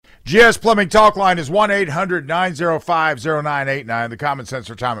GS Plumbing Talk Line is 1-800-905-0989. The Common Sense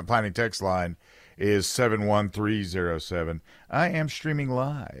Retirement Planning text line is 71307. I am streaming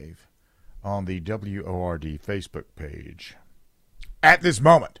live on the WORD Facebook page at this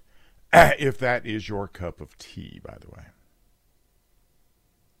moment, if that is your cup of tea, by the way.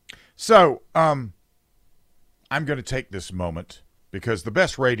 So, I'm going to take this moment because the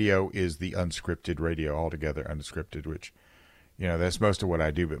best radio is the unscripted radio, altogether unscripted, which, you know, that's most of what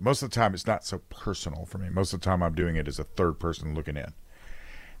I do. But most of the time, it's not so personal for me. Most of the time, I'm doing it as a third person looking in.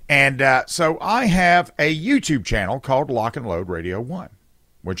 And so I have a YouTube channel called Lock and Load Radio 1,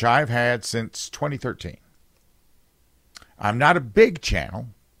 which I've had since 2013. I'm not a big channel.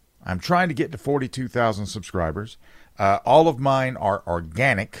 I'm trying to get to 42,000 subscribers. All of mine are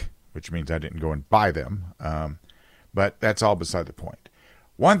organic, which means I didn't go and buy them. But that's all beside the point.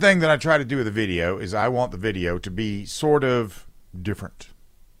 One thing that I try to do with the video is I want the video to be sort of different.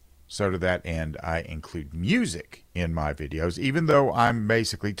 So to that end, I include music in my videos, even though I'm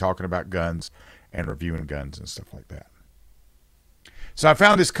basically talking about guns and reviewing guns and stuff like that. So I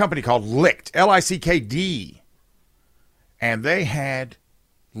found this company called Lickd, L-I-C-K-D, and they had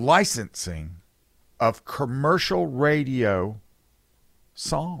licensing of commercial radio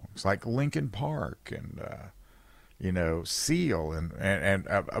songs like Linkin Park and, Seal. And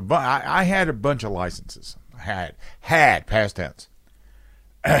I had a bunch of licenses. Had, past tense.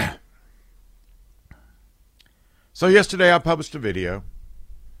 So yesterday I published a video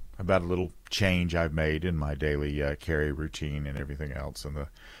about a little change I've made in my daily carry routine and everything else, and the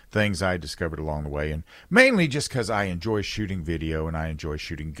things I discovered along the way, and mainly just because I enjoy shooting video and I enjoy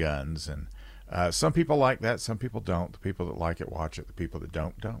shooting guns, and some people like that, some people don't. The people that like it watch it, the people that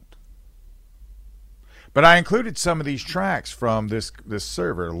don't. But I included some of these tracks from this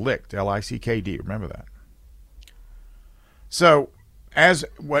server, Lickd, L-I-C-K-D. Remember that. So, as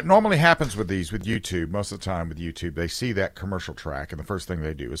what normally happens with these, with YouTube, most of the time with YouTube, they see that commercial track, and the first thing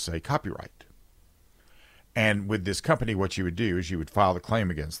they do is say copyright. And with this company, what you would do is you would file a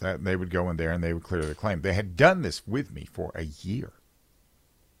claim against that, and they would go in there and they would clear the claim. They had done this with me for a year.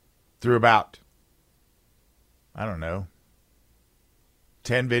 Through about, 10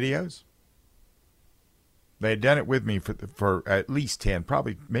 videos. They had done it with me for at least 10,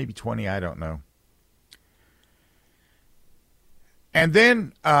 probably maybe 20, I don't know. And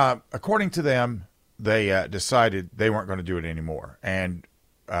then, according to them, they decided they weren't going to do it anymore. And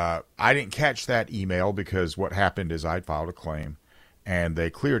I didn't catch that email because what happened is I'd filed a claim, and they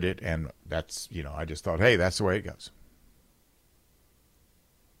cleared it, and that's, I just thought, hey, that's the way it goes.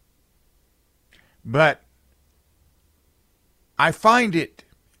 But I find it,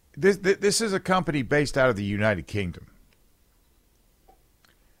 this is a company based out of the United Kingdom.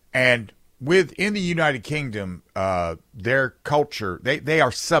 And within the United Kingdom, their culture, they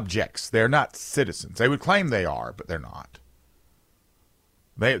are subjects. They're not citizens. They would claim they are, but they're not.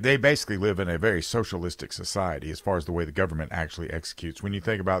 They basically live in a very socialistic society as far as the way the government actually executes. When you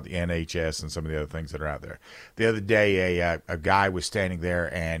think about the NHS and some of the other things that are out there. The other day, a guy was standing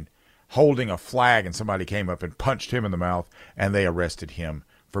there and holding a flag, and somebody came up and punched him in the mouth, and they arrested him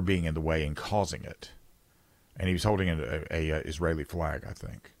for being in the way and causing it. And he was holding a Israeli flag, I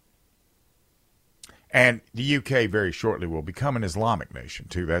think. And the UK very shortly will become an Islamic nation,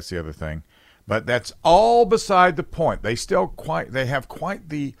 too. That's the other thing. But that's all beside the point. They have quite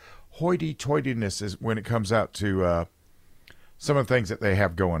the hoity-toityness when it comes out to some of the things that they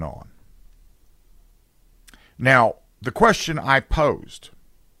have going on. Now, the question I posed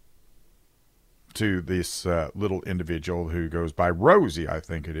to this little individual who goes by Rosie, I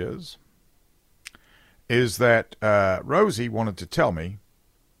think it is that Rosie wanted to tell me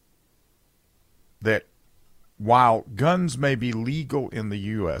that while guns may be legal in the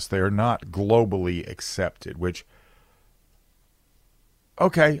U.S., they are not globally accepted, which,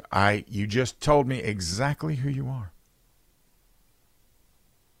 okay, you just told me exactly who you are.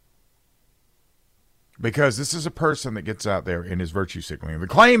 Because this is a person that gets out there and is virtue signaling. The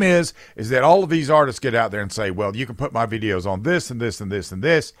claim is that all of these artists get out there and say, well, you can put my videos on this and this and this and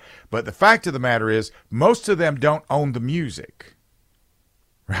this. But the fact of the matter is, most of them don't own the music.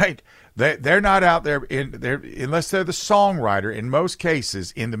 Right? They're not out there unless they're the songwriter. In most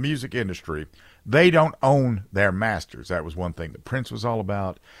cases, in the music industry, they don't own their masters. That was one thing that Prince was all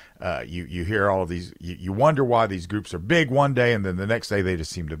about. You hear all of these. You wonder why these groups are big one day, and then the next day they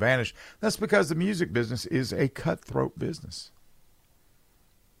just seem to vanish. That's because the music business is a cutthroat business.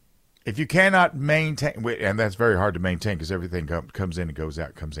 If you cannot maintain, and that's very hard to maintain because everything comes in and goes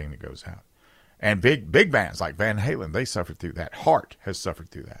out, comes in and goes out. And big bands like Van Halen, they suffered through that. Heart has suffered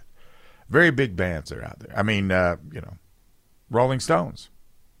through that. Very big bands are out there. I mean, Rolling Stones.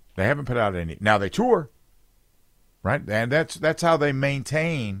 They haven't put out any. Now they tour, right? And that's how they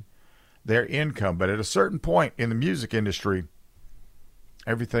maintain their income. But at a certain point in the music industry,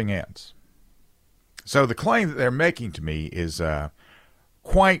 everything ends. So the claim that they're making to me is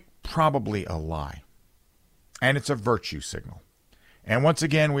quite probably a lie. And it's a virtue signal. And once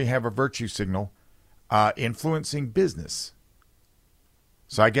again, we have a virtue signal influencing business.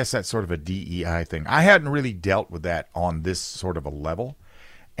 So I guess that's sort of a DEI thing. I hadn't really dealt with that on this sort of a level.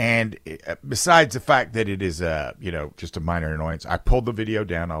 And besides the fact that it is just a minor annoyance, I pulled the video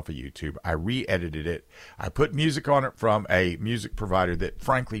down off of YouTube. I re-edited it. I put music on it from a music provider that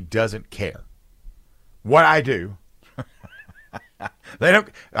frankly doesn't care what I do. They don't.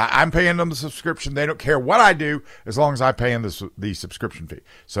 I'm paying them the subscription. They don't care what I do as long as I pay them the subscription fee.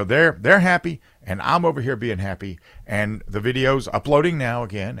 So they're happy, and I'm over here being happy. And the video's uploading now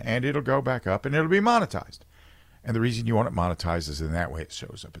again, and it'll go back up, and it'll be monetized. And the reason you want it monetized is in that way it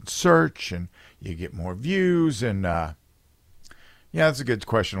shows up in search, and you get more views. And yeah, that's a good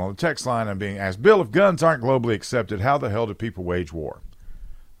question on the text line. I'm being asked, Bill, if guns aren't globally accepted, how the hell do people wage war?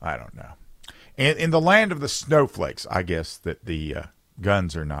 I don't know. In the land of the snowflakes, I guess that the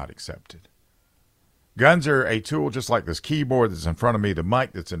guns are not accepted. Guns are a tool just like this keyboard that's in front of me, the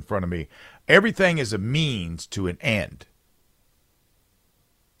mic that's in front of me. Everything is a means to an end.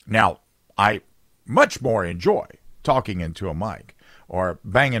 Now, I much more enjoy talking into a mic or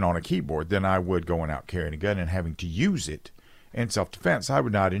banging on a keyboard than I would going out carrying a gun and having to use it in self-defense. I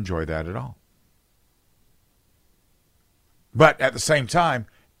would not enjoy that at all. But at the same time,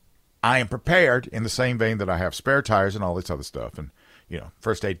 I am prepared in the same vein that I have spare tires and all this other stuff and,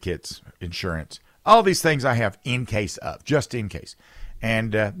 first aid kits, insurance, all these things I have in case of, just in case.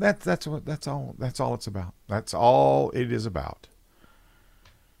 And that's all it's about. That's all it is about.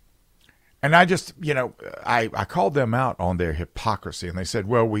 And I just, I called them out on their hypocrisy, and they said,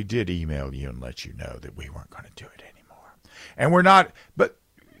 well, we did email you and let you know that we weren't going to do it anymore. And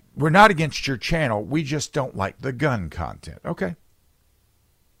we're not against your channel. We just don't like the gun content. Okay.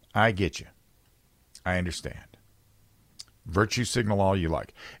 I get you. I understand. Virtue signal all you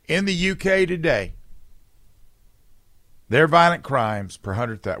like. In the UK today, their violent crimes per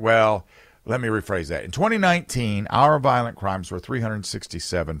 100,000. Well, let me rephrase that. In 2019, our violent crimes were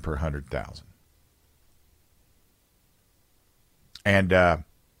 367 per 100,000. And, of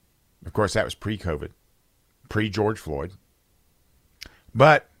course, that was pre-COVID, pre-George Floyd.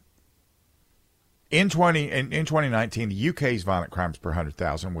 But in 2019, the UK's violent crimes per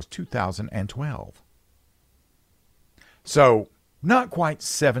 100,000 was 2012. So not quite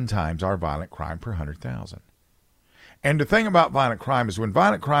 7 times our violent crime per 100,000. And the thing about violent crime is when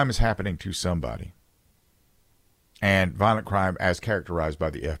violent crime is happening to somebody, and violent crime as characterized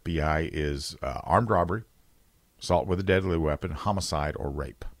by the FBI is armed robbery, assault with a deadly weapon, homicide, or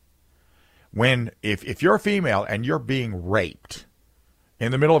rape. If you're a female and you're being raped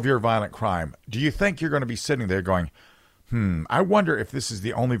in the middle of your violent crime, do you think you're going to be sitting there going, I wonder if this is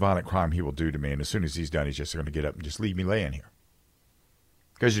the only violent crime he will do to me, and as soon as he's done, he's just going to get up and just leave me laying here?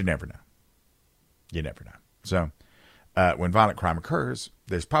 Because you never know. You never know. So when violent crime occurs,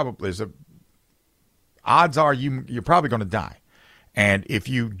 odds are you're probably going to die. And if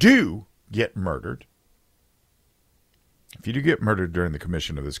you do get murdered, during the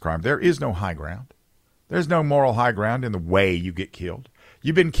commission of this crime, there is no high ground. There's no moral high ground in the way you get killed.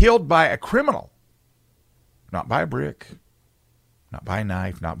 You've been killed by a criminal, not by a brick, not by a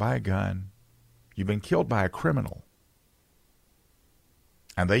knife, not by a gun. You've been killed by a criminal.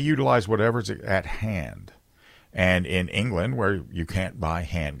 And they utilize whatever's at hand. And in England, where you can't buy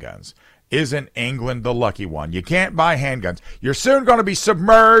handguns, isn't England the lucky one? You can't buy handguns. You're soon going to be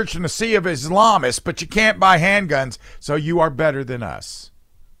submerged in a sea of Islamists, but you can't buy handguns, so you are better than us.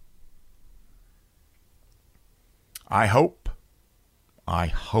 I hope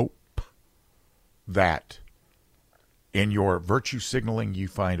that in your virtue signaling, you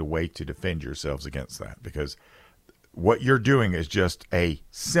find a way to defend yourselves against that, because what you're doing is just a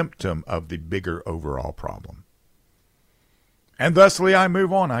symptom of the bigger overall problem. And thusly, I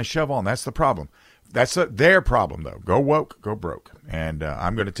move on. I shove on. That's the problem. That's their problem, though. Go woke, go broke. And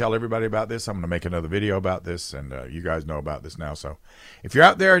I'm going to tell everybody about this. I'm going to make another video about this, and you guys know about this now. So if you're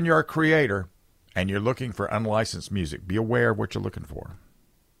out there and you're a creator and you're looking for unlicensed music, be aware of what you're looking for.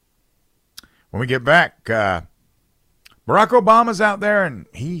 When we get back, Barack Obama's out there, and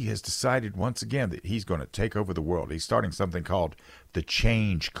he has decided once again that he's going to take over the world. He's starting something called the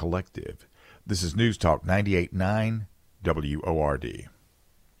Change Collective. This is News Talk 98.9 WORD.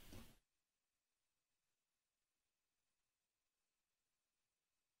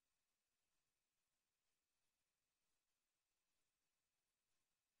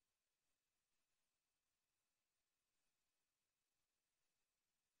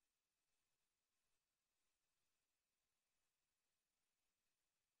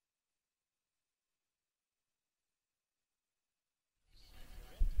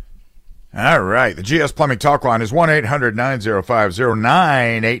 All right. The GS Plumbing Talk line is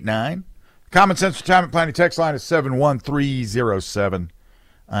 1-800-905-0989. Common Sense Retirement Planning text line is 71307.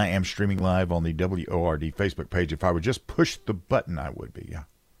 I am streaming live on the WORD Facebook page. If I would just push the button, I would be. Yeah.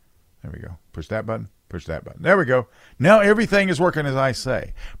 There we go. Push that button. Push that button. There we go. Now everything is working as I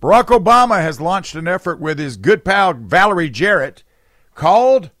say. Barack Obama has launched an effort with his good pal Valerie Jarrett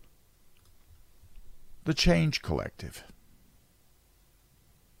called the Change Collective.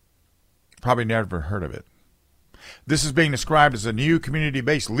 Probably never heard of it. This is being described as a new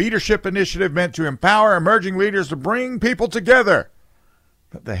community-based leadership initiative meant to empower emerging leaders to bring people together.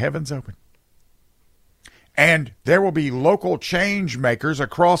 Let the heavens open. And there will be local change makers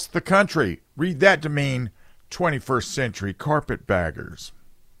across the country. Read that to mean 21st century carpetbaggers.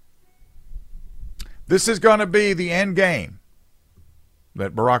 This is going to be the end game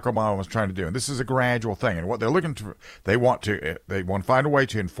that Barack Obama was trying to do. And this is a gradual thing. And what they're looking to, they want to find a way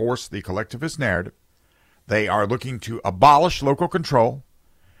to enforce the collectivist narrative. They are looking to abolish local control,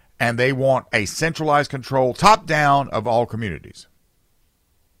 and they want a centralized control, top down, of all communities.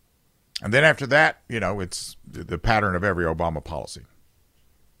 And then after that, it's the pattern of every Obama policy.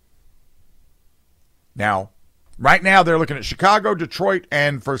 Now, right now they're looking at Chicago, Detroit,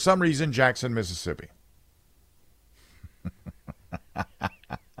 and for some reason, Jackson, Mississippi.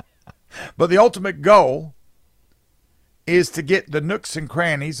 But the ultimate goal is to get the nooks and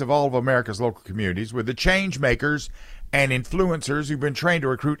crannies of all of America's local communities with the change makers and influencers who've been trained to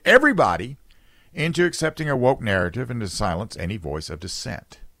recruit everybody into accepting a woke narrative and to silence any voice of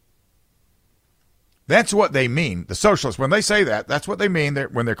dissent. That's what they mean. The socialists, when they say that, that's what they mean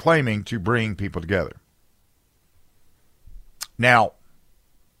when they're claiming to bring people together. Now,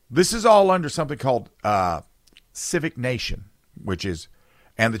 this is all under something called Civic Nation,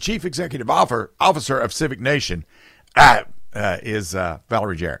 and the chief executive officer of Civic Nation is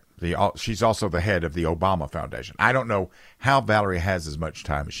Valerie Jarrett. She's also the head of the Obama Foundation. I don't know how Valerie has as much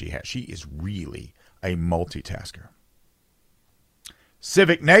time as she has. She is really a multitasker.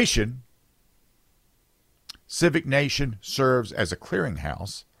 Civic Nation serves as a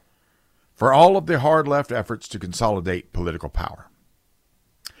clearinghouse for all of the hard left efforts to consolidate political power.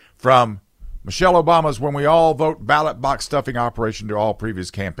 From Michelle Obama's "When We All Vote" ballot box stuffing operation to all previous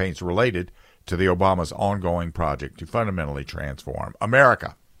campaigns related to the Obama's ongoing project to fundamentally transform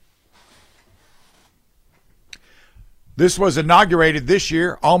America. This was inaugurated this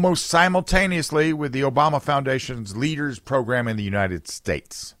year almost simultaneously with the Obama Foundation's Leaders Program in the United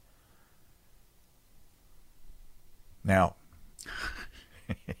States. Now,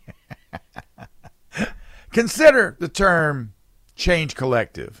 consider the term Change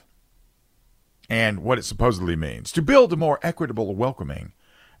Collective and what it supposedly means. To build a more equitable, welcoming,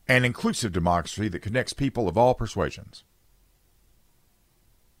 and inclusive democracy that connects people of all persuasions.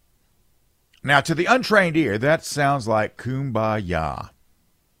 Now, to the untrained ear, that sounds like kumbaya,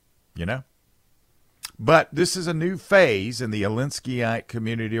 But this is a new phase in the Alinskyite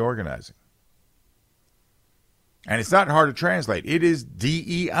community organizing. And it's not hard to translate. It is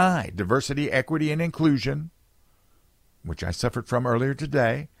DEI, diversity, equity, and inclusion, which I suffered from earlier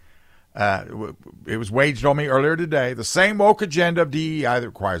today. It was waged on me earlier today. The same woke agenda of DEI that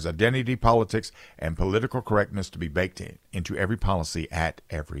requires identity politics and political correctness to be baked into every policy at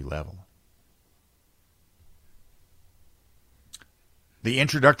every level. The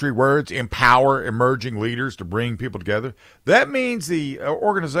introductory words, empower emerging leaders to bring people together. That means the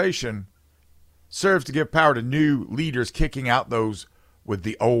organization serves to give power to new leaders kicking out those with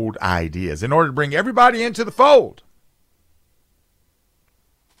the old ideas in order to bring everybody into the fold.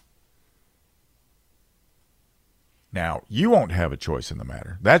 Now, you won't have a choice in the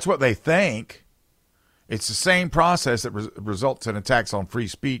matter. That's what they think. It's the same process that results in attacks on free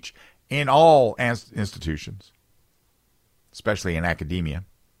speech in all institutions, especially in academia.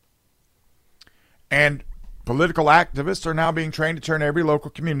 And political activists are now being trained to turn every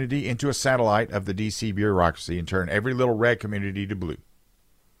local community into a satellite of the D.C. bureaucracy and turn every little red community to blue.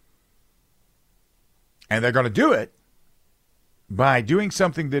 And they're going to do it by doing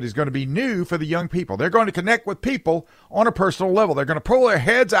something that is going to be new for the young people. They're going to connect with people on a personal level. They're going to pull their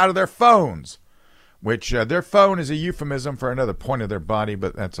heads out of their phones, which their phone is a euphemism for another point of their body,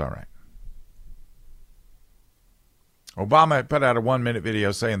 but that's all right. Obama put out a 1-minute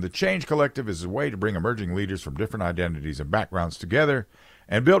video saying the Change Collective is a way to bring emerging leaders from different identities and backgrounds together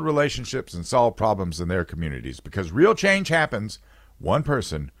and build relationships and solve problems in their communities, because real change happens one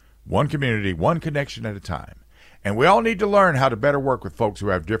person, one community, one connection at a time. And we all need to learn how to better work with folks who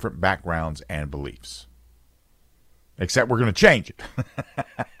have different backgrounds and beliefs. Except we're going to change it.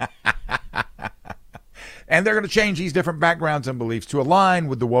 And they're going to change these different backgrounds and beliefs to align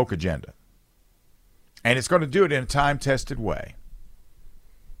with the woke agenda. And it's going to do it in a time-tested way.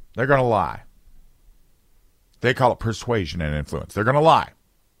 They're going to lie. They call it persuasion and influence. They're going to lie.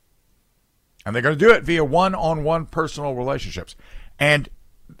 And they're going to do it via one-on-one personal relationships. And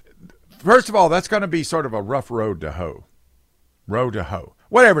first of all, that's going to be sort of a rough road to hoe. Road to hoe.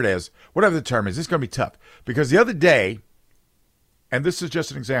 Whatever it is, whatever the term is, it's going to be tough. Because the other day, and this is just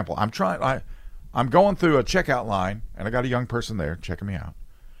an example, I'm going through a checkout line, and I got a young person there checking me out.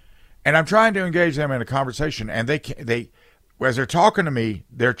 And I'm trying to engage them in a conversation, and they as they're talking to me,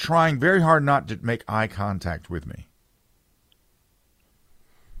 they're trying very hard not to make eye contact with me.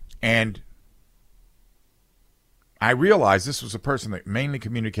 And I realized this was a person that mainly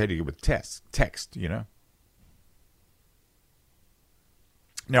communicated with text, you know.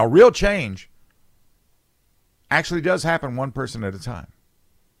 Now, real change actually does happen one person at a time.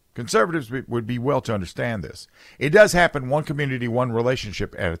 Conservatives would be well to understand this. It does happen one community, one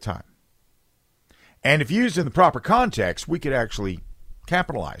relationship at a time. And if used in the proper context, we could actually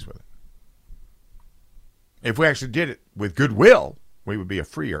capitalize with it. If we actually did it with goodwill, we would be a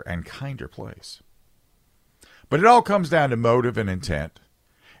freer and kinder place. But it all comes down to motive and intent.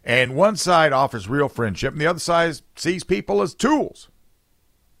 And one side offers real friendship, and the other side sees people as tools.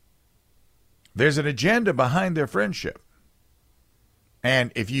 There's an agenda behind their friendship.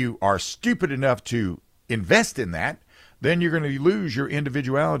 And if you are stupid enough to invest in that, then you're going to lose your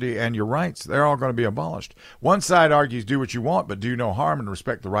individuality and your rights. They're all going to be abolished. One side argues do what you want, but do no harm and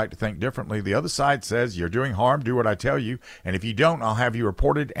respect the right to think differently. The other side says you're doing harm, do what I tell you, and if you don't, I'll have you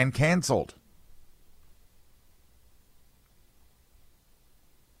reported and canceled.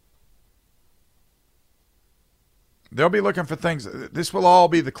 They'll be looking for things. This will all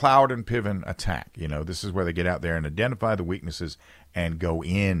be the Cloud and Piven attack. You know, this is where they get out there and identify the weaknesses and go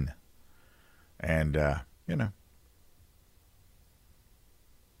in. And, you know.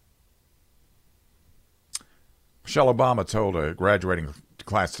 Michelle Obama told a graduating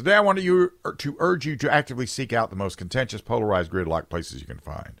class, today I want to urge you to actively seek out the most contentious, polarized, gridlock places you can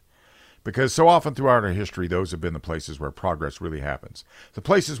find. Because so often throughout our history, those have been the places where progress really happens. The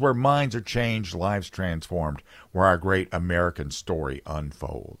places where minds are changed, lives transformed, where our great American story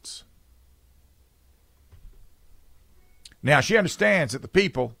unfolds. Now, she understands that the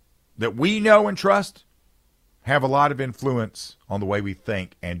people that we know and trust have a lot of influence on the way we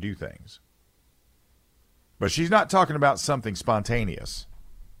think and do things. But she's not talking about something spontaneous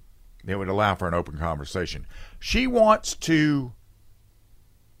that would allow for an open conversation. She wants to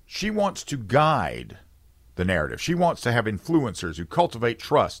guide the narrative. She wants to have influencers who cultivate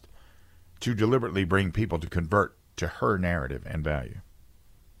trust to deliberately bring people to convert to her narrative and value.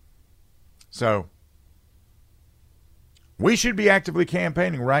 So we should be actively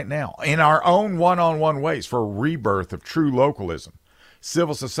campaigning right now in our own one-on-one ways for a rebirth of true localism,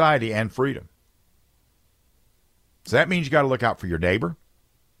 civil society, and freedom. So that means you got to look out for your neighbor,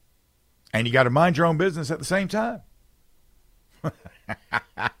 and you got to mind your own business at the same time.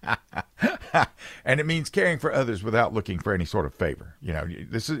 And it means caring for others without looking for any sort of favor. You know,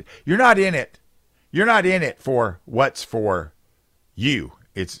 you're not in it. You're not in it for what's for you.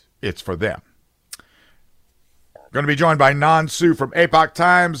 It's for them. Going to be joined by Nan Su from Epoch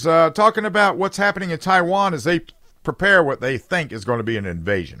Times, talking about what's happening in Taiwan as they prepare what they think is going to be an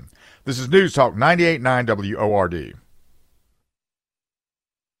invasion. This is News Talk 98.9 WORD.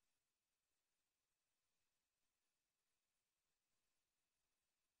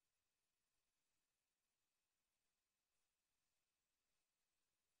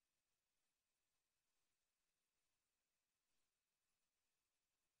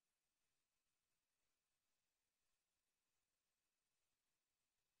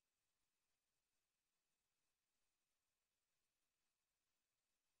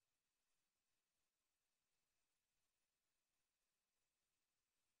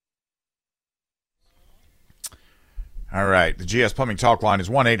 All right. The GS Plumbing Talk line is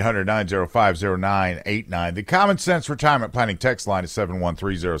 1-800-905-0989. The Common Sense Retirement Planning text line is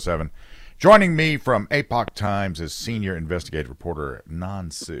 71307. Joining me from Epoch Times is senior investigative reporter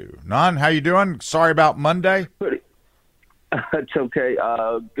Nan Su. Nan, how you doing? Sorry about Monday. It's okay.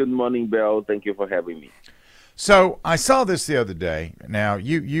 Good morning, Bill. Thank you for having me. So I saw this the other day. Now,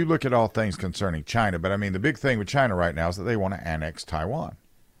 you look at all things concerning China, but I mean, the big thing with China right now is that they want to annex Taiwan.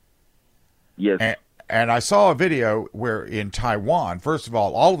 Yes. And I saw a video where in Taiwan, first of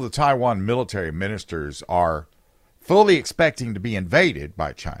all of the Taiwan military ministers are fully expecting to be invaded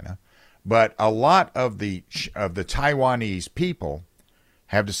by China, but a lot of the Taiwanese people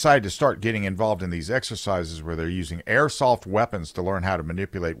have decided to start getting involved in these exercises where they're using airsoft weapons to learn how to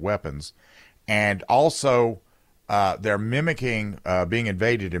manipulate weapons, and also they're mimicking being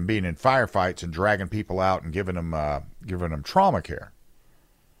invaded and being in firefights and dragging people out and giving them trauma care.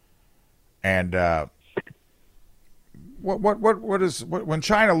 And when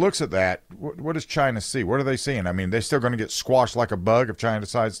China looks at that, what does China see? What are they seeing? I mean, they're still going to get squashed like a bug if China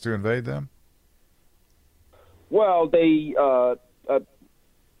decides to invade them? Well,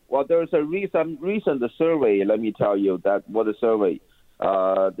 there's a recent survey. Let me tell you that what the survey.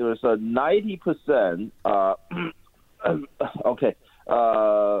 There's a 90%. Okay.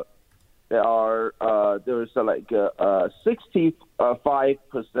 There's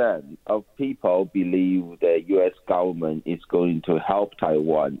 65% of people believe the U.S. government is going to help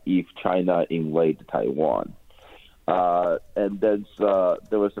Taiwan if China invade Taiwan. And then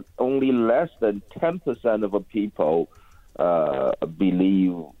there was only less than 10% of people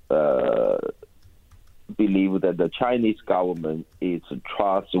believe that the Chinese government is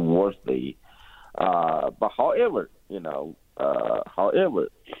trustworthy. But however,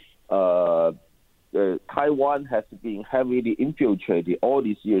 Taiwan has been heavily infiltrated all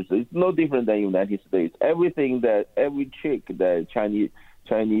these years. It's no different than the United States. Every trick that Chinese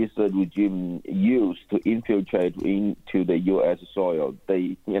regime used to infiltrate into the U.S. soil,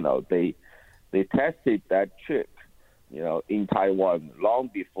 they tested that trick, in Taiwan long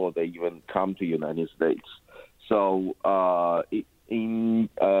before they even come to United States. So in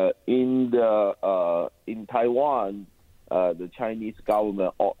Taiwan, the Chinese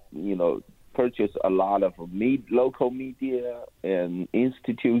government, purchased a lot of local media and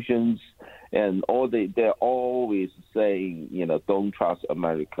institutions, and they're always saying, don't trust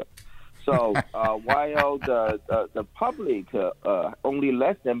America. So while the public, only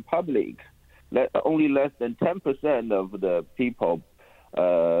less than 10% of the people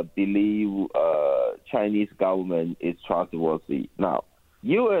believe Chinese government is trustworthy. Now,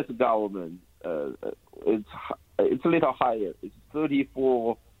 U.S. government, it's a little higher. It's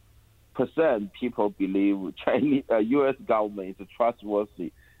 34% people believe U.S. government is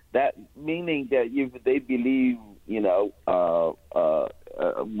trustworthy. That meaning that if they believe,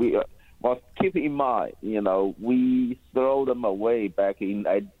 keep in mind, we throw them away back in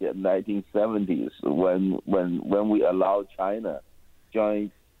 1970s when we allowed China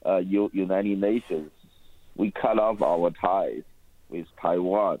join United Nations. We cut off our ties with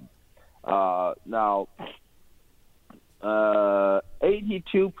Taiwan. Now,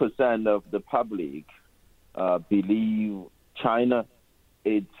 82% of the public believe China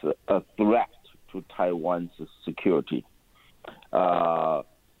is a threat to Taiwan's security. Now,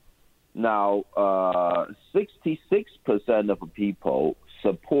 66% of people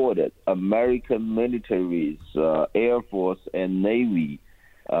supported American military's Air Force and Navy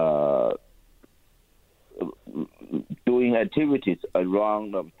doing activities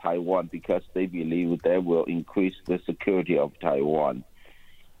around of Taiwan because they believe they will increase the security of Taiwan.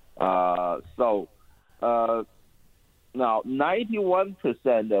 Now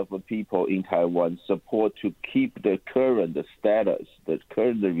 91% of people in Taiwan support to keep the current status, the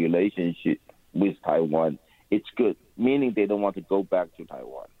current relationship with Taiwan. It's good, meaning they don't want to go back to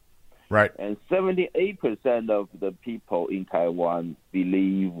Taiwan. Right. And 78% of the people in Taiwan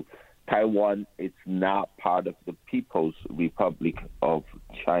believe Taiwan is not part of the People's Republic of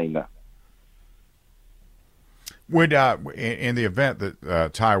China. Would in the event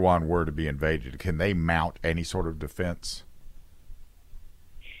that Taiwan were to be invaded, can they mount any sort of defense?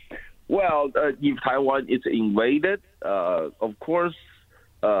 Well, if Taiwan is invaded, of course,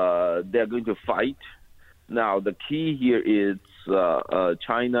 they're going to fight. Now, the key here is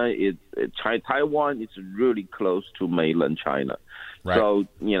Taiwan is really close to mainland China. Right. So,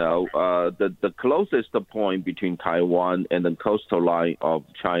 the closest point between Taiwan and the coastal line of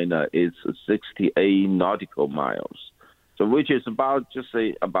China is 68 nautical miles, so which is about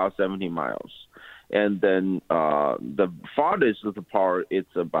 70 miles. And then the farthest part,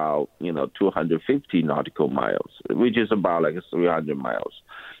 it's about 250 nautical miles, which is about 300 miles.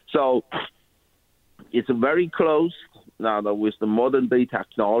 So it's very close. Now, with the modern day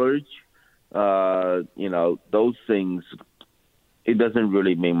technology, those things, it doesn't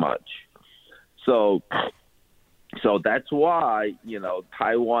really mean much. So that's why,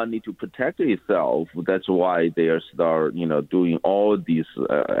 Taiwan need to protect itself. That's why they are doing all these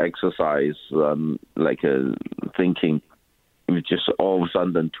exercise, thinking just all of a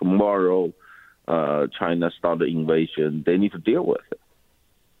sudden tomorrow China start the invasion. They need to deal with it.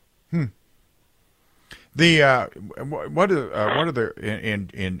 What are the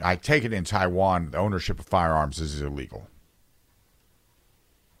in I take it in Taiwan, the ownership of firearms is illegal.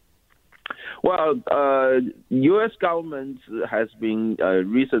 Well, U.S. government has been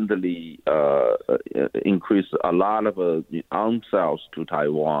recently increased a lot of arms sales to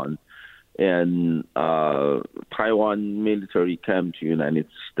Taiwan, and Taiwan military came to United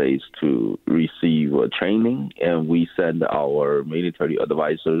States to receive training, and we send our military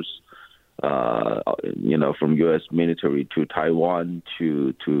advisors, from U.S. military to Taiwan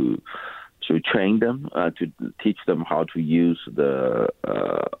to train them, to teach them how to use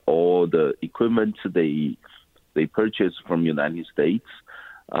all the equipment they purchase from United States.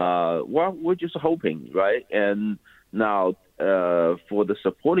 Well, we're just hoping, right? And now for the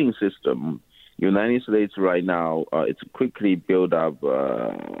supporting system, United States right now, it's quickly built up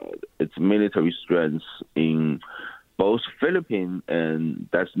its military strength in both Philippines, and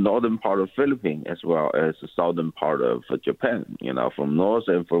that's northern part of Philippines, as well as the southern part of Japan, from north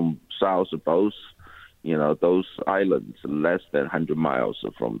and from south, both, those islands less than 100 miles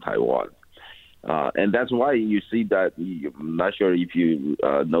from Taiwan. And that's why you see that, I'm not sure if you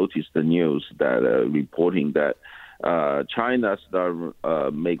noticed the news that reporting that China started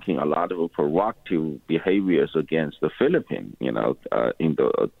making a lot of provocative behaviors against the Philippines, in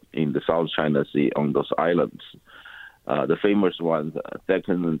the South China Sea on those islands. The famous one,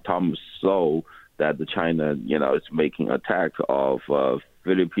 second Tom Sowell, that China, is making attack of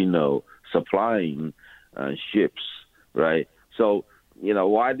Filipino supplying ships, right? So,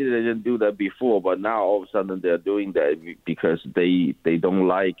 why did they didn't do that before? But now all of a sudden they're doing that because they don't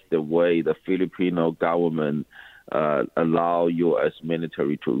like the way the Filipino government allow U.S.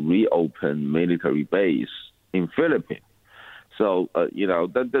 military to reopen military base in Philippines. So,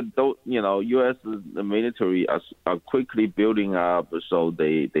 U.S. military are quickly building up, so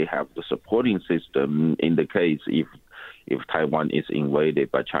they have the supporting system in the case if Taiwan is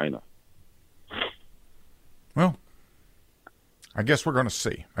invaded by China. Well, I guess we're going to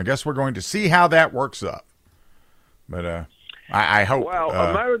see. I guess we're going to see how that works up. But I hope. Well,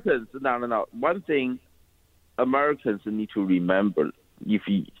 Americans, no. One thing Americans need to remember,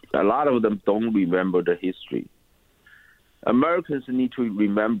 a lot of them don't remember the history. Americans need to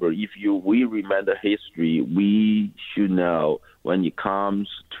remember, we remember history, we should know when it comes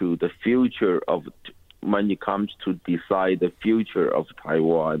to decide the future of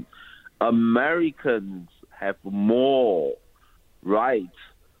Taiwan, Americans have more rights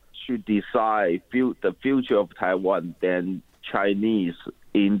to decide the future of Taiwan than Chinese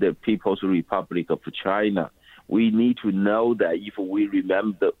in the People's Republic of China. We need to know that if we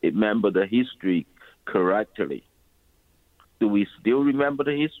remember the history correctly. Do we still remember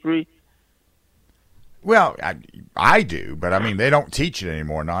the history? Well, I do, but I mean they don't teach it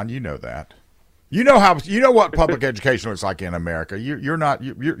anymore, Nan. You know that. You know what public education looks like in America. You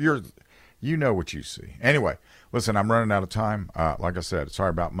know what you see. Anyway, listen, I'm running out of time. Like I said, sorry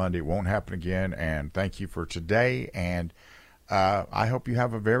about Monday. It won't happen again. And thank you for today. And I hope you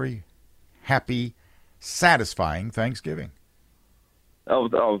have a very happy, satisfying Thanksgiving.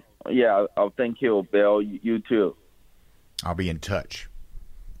 Oh yeah. Oh, thank you, Bill. You too. I'll be in touch.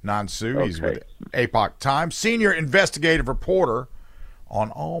 Nan Su, okay. He's with Epoch Times, senior investigative reporter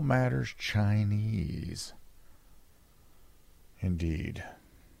on all matters Chinese. Indeed.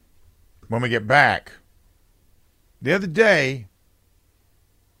 When we get back, the other day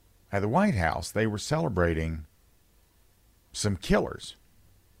at the White House, they were celebrating some killers.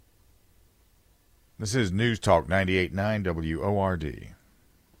 This is News Talk 98.9 WORD.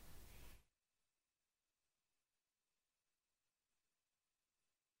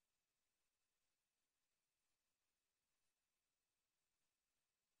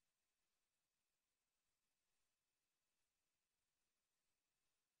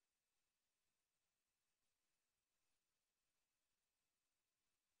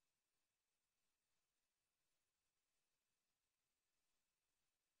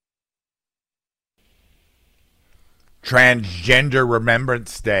 Transgender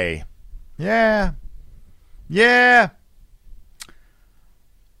Remembrance Day. Yeah.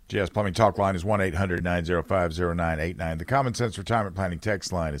 GS Plumbing Talk line is 1-800-905-0989. The Common Sense Retirement Planning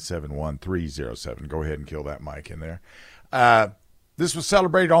text line is 71307. Go ahead and kill that mic in there. This was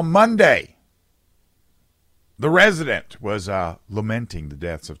celebrated on Monday. The Resident was lamenting the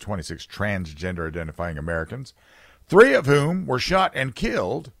deaths of 26 transgender identifying Americans, 3 of whom were shot and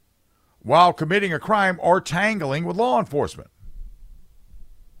killed while committing a crime or tangling with law enforcement.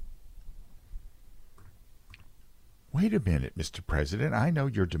 Wait a minute, Mr. President. I know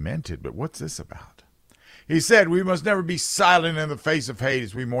you're demented, but what's this about? He said, we must never be silent in the face of hate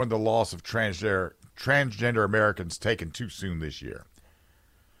as we mourn the loss of transgender Americans taken too soon this year.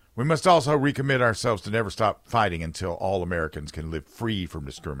 We must also recommit ourselves to never stop fighting until all Americans can live free from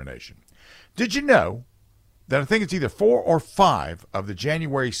discrimination. Did you know that I think it's either 4 or 5 of the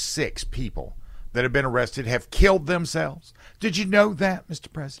January 6 people that have been arrested have killed themselves? Did you know that,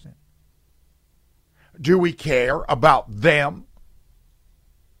 Mr. President? Do we care about them?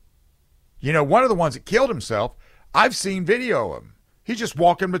 You know, one of the ones that killed himself, I've seen video of him. He's just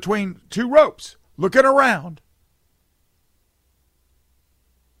walking between 2 ropes, looking around.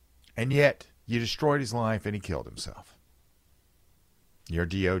 And yet, you destroyed his life and he killed himself. Your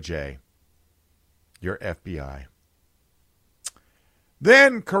DOJ. Your FBI.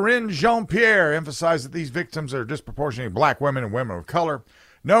 Then Karine Jean-Pierre emphasized that these victims are disproportionately black women and women of color.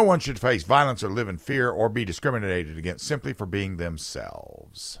 No one should face violence or live in fear or be discriminated against simply for being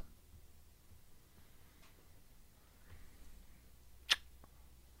themselves.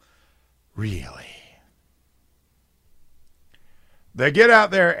 Really? They get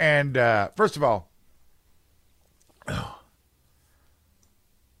out there and, first of all,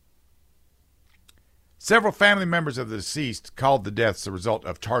 several family members of the deceased called the deaths the result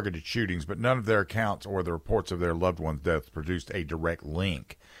of targeted shootings, but none of their accounts or the reports of their loved ones' deaths produced a direct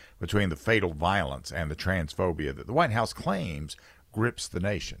link between the fatal violence and the transphobia that the White House claims grips the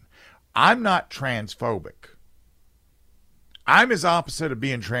nation. I'm not transphobic. I'm as opposite of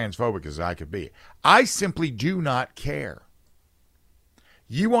being transphobic as I could be. I simply do not care.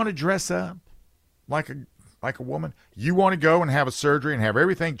 You want to dress up like a woman? You want to go and have a surgery and have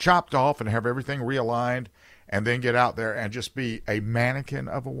everything chopped off and have everything realigned and then get out there and just be a mannequin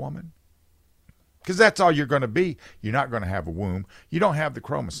of a woman? Because that's all you're going to be. You're not going to have a womb. You don't have the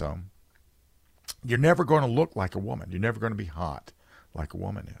chromosome. You're never going to look like a woman. You're never going to be hot like a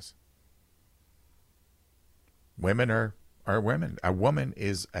woman is. Women are women. A woman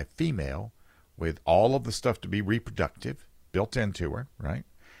is a female with all of the stuff to be reproductive built into her, right?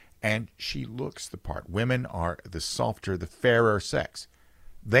 And she looks the part. Women are the softer, the fairer sex.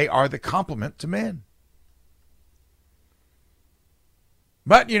 They are the complement to men.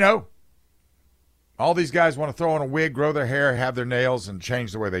 But, you know, all these guys want to throw on a wig, grow their hair, have their nails, and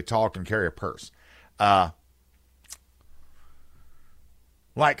change the way they talk and carry a purse. Like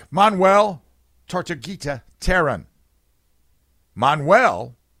Manuel Tortuguita Terran.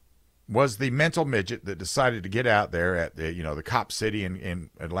 Manuel was the mental midget that decided to get out there at the, you know, the cop city in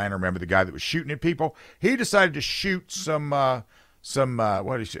Atlanta. Remember the guy that was shooting at people? He decided to shoot some 4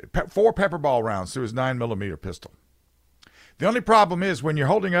 pepper ball rounds through his 9mm pistol. The only problem is when you're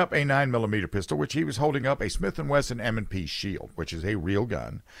holding up a 9mm pistol, which he was holding up a Smith & Wesson M&P Shield, which is a real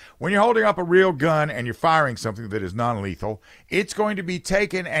gun. When you're holding up a real gun and you're firing something that is non-lethal, it's going to be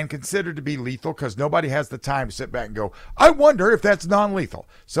taken and considered to be lethal because nobody has the time to sit back and go, I wonder if that's non-lethal.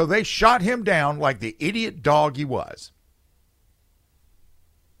 So they shot him down like the idiot dog he was.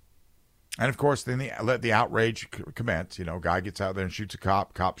 And, of course, then let the outrage commence. You know, guy gets out there and shoots a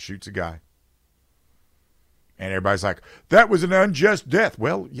cop shoots a guy. And everybody's like, that was an unjust death.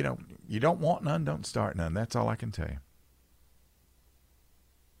 Well, you know, you don't want none, don't start none. That's all I can tell you.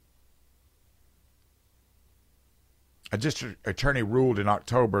 A district attorney ruled in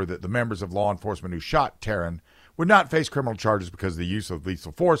October that the members of law enforcement who shot Terran would not face criminal charges because the use of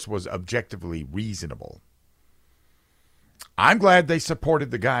lethal force was objectively reasonable. I'm glad they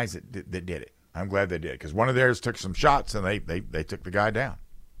supported the guys that did it. I'm glad they did, because one of theirs took some shots and they took the guy down.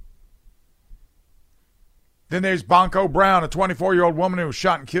 Then there's Bonko Brown, a 24-year-old woman who was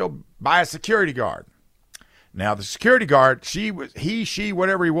shot and killed by a security guard. Now, the security guard, she,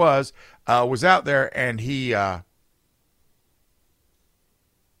 whatever he was out there, and he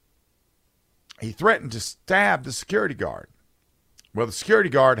threatened to stab the security guard. Well, the security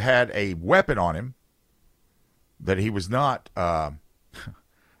guard had a weapon on him that he was not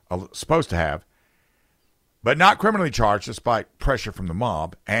supposed to have, but not criminally charged despite pressure from the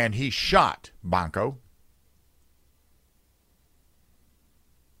mob, and he shot Bonko.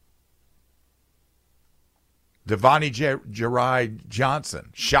 Devani Jarai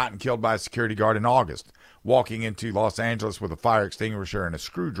Johnson, shot and killed by a security guard in August, walking into Los Angeles with a fire extinguisher and a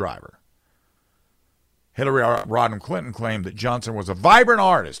screwdriver. Hillary Rodham Clinton claimed that Johnson was a vibrant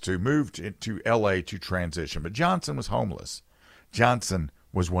artist who moved to L.A. to transition, but Johnson was homeless. Johnson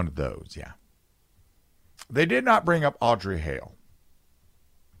was one of those, yeah. They did not bring up Audrey Hale.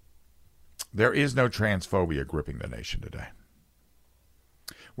 There is no transphobia gripping the nation today.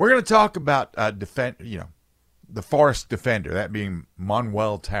 We're going to talk about the forest defender, that being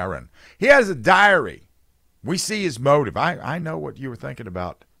Manuel Terran. He has a diary. We see his motive. I know what you were thinking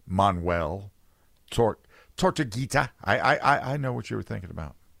about, Manuel Tortuguita. I know what you were thinking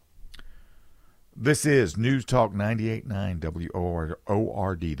about. This is News Talk 98.9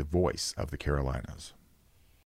 WORD, the voice of the Carolinas.